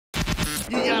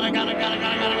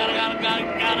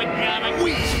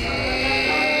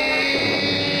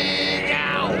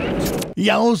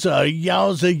Yowza,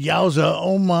 yowza, yowza,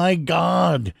 oh my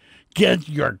God. Get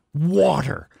your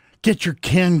water. Get your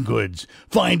canned goods.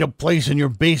 Find a place in your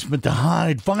basement to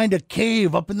hide. Find a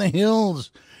cave up in the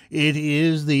hills. It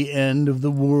is the end of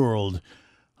the world.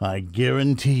 I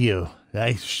guarantee you.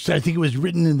 I think it was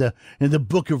written in the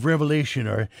book of Revelation,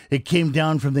 or it came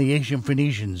down from the ancient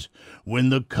Phoenicians. When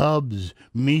the Cubs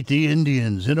meet the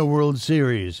Indians in a World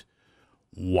Series.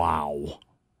 Wow.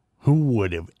 Who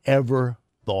would have ever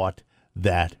thought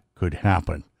that could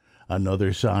happen?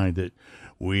 Another sign that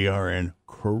we are in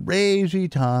crazy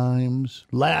times.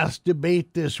 Last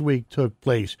debate this week took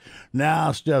place.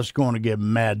 Now stuff's going to get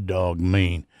mad dog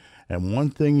mean. And one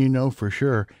thing you know for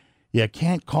sure, you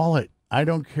can't call it. I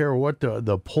don't care what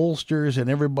the pollsters and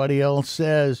everybody else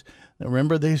says.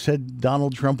 Remember they said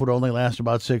Donald Trump would only last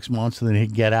about 6 months and then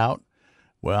he'd get out?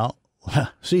 Well,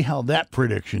 see how that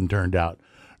prediction turned out.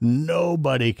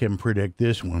 Nobody can predict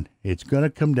this one. It's going to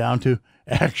come down to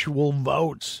actual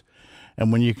votes.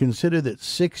 And when you consider that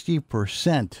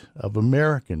 60% of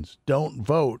Americans don't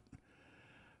vote,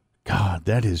 God,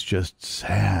 that is just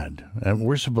sad. And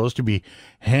we're supposed to be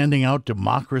handing out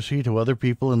democracy to other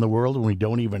people in the world and we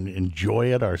don't even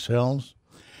enjoy it ourselves.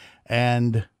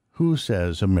 And who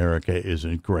says America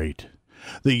isn't great?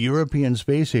 The European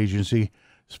Space Agency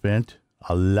spent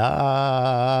a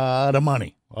lot of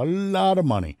money,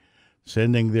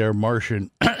 sending their Martian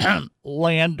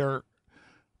lander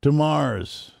to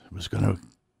Mars. It was going to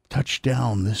touch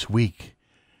down this week,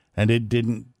 and it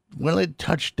didn't. Well, it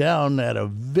touched down at a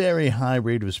very high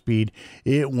rate of speed.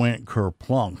 It went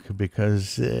kerplunk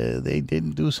because they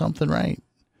didn't do something right.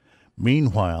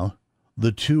 Meanwhile,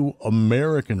 the two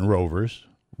American rovers,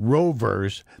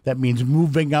 that means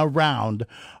moving around,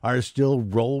 are still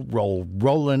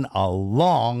rolling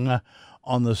along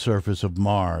on the surface of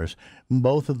Mars.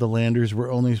 Both of the landers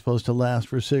were only supposed to last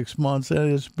for 6 months,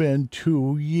 and it's been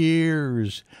 2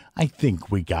 years. I think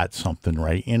we got something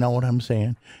right. You know what I'm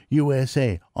saying?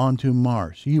 USA onto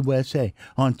Mars. USA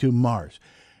onto Mars.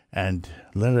 And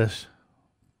let us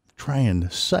try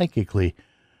and psychically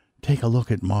take a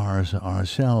look at Mars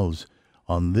ourselves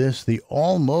on this, the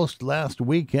almost last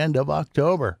weekend of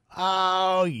October.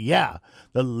 Oh, yeah.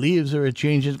 The leaves are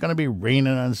changing. It's going to be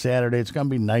raining on Saturday. It's going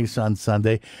to be nice on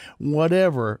Sunday.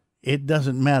 Whatever. It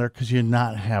doesn't matter because you're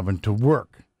not having to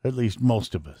work, at least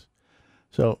most of us.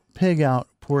 So pig out,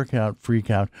 pork out, freak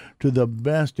out to the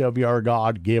best of your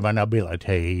God-given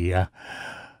ability.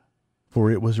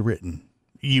 For it was written,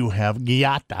 you have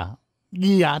Giata,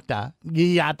 gotta,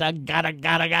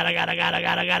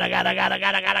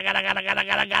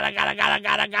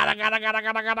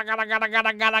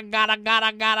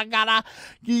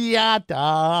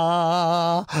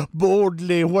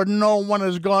 boldly where no one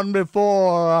has gone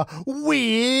before. Wigout.